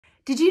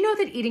Did you know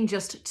that eating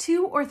just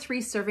 2 or 3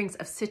 servings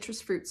of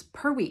citrus fruits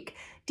per week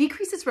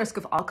decreases risk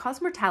of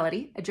all-cause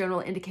mortality, a general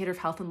indicator of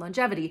health and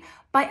longevity,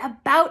 by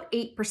about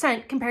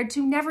 8% compared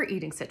to never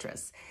eating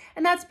citrus?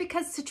 And that's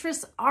because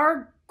citrus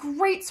are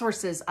great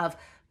sources of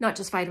not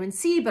just vitamin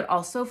C, but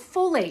also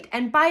folate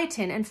and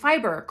biotin and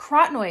fiber,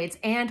 carotenoids,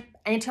 and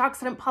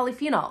antioxidant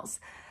polyphenols.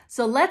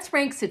 So let's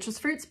rank citrus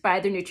fruits by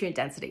their nutrient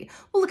density.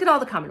 We'll look at all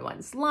the common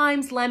ones: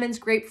 limes, lemons,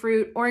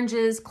 grapefruit,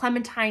 oranges,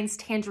 clementines,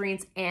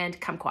 tangerines, and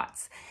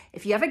kumquats.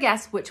 If you have a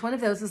guess which one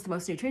of those is the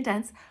most nutrient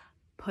dense,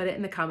 put it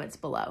in the comments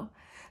below.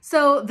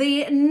 So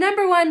the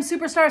number one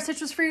superstar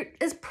citrus fruit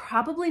is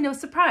probably no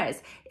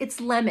surprise.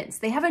 It's lemons.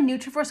 They have a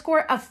Nutrivore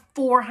score of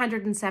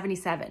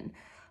 477.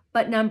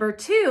 But number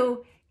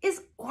 2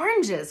 is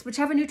oranges, which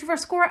have a Nutrivore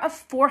score of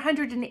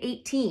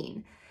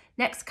 418.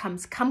 Next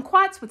comes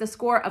kumquats with a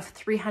score of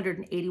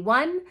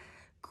 381,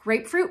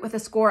 grapefruit with a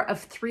score of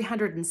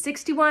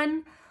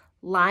 361,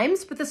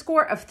 limes with a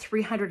score of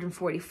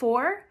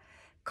 344,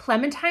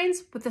 clementines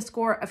with a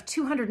score of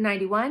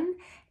 291,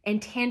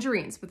 and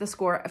tangerines with a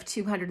score of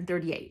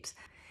 238.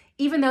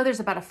 Even though there's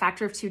about a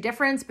factor of 2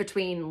 difference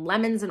between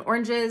lemons and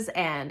oranges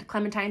and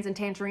clementines and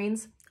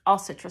tangerines, all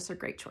citrus are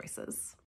great choices.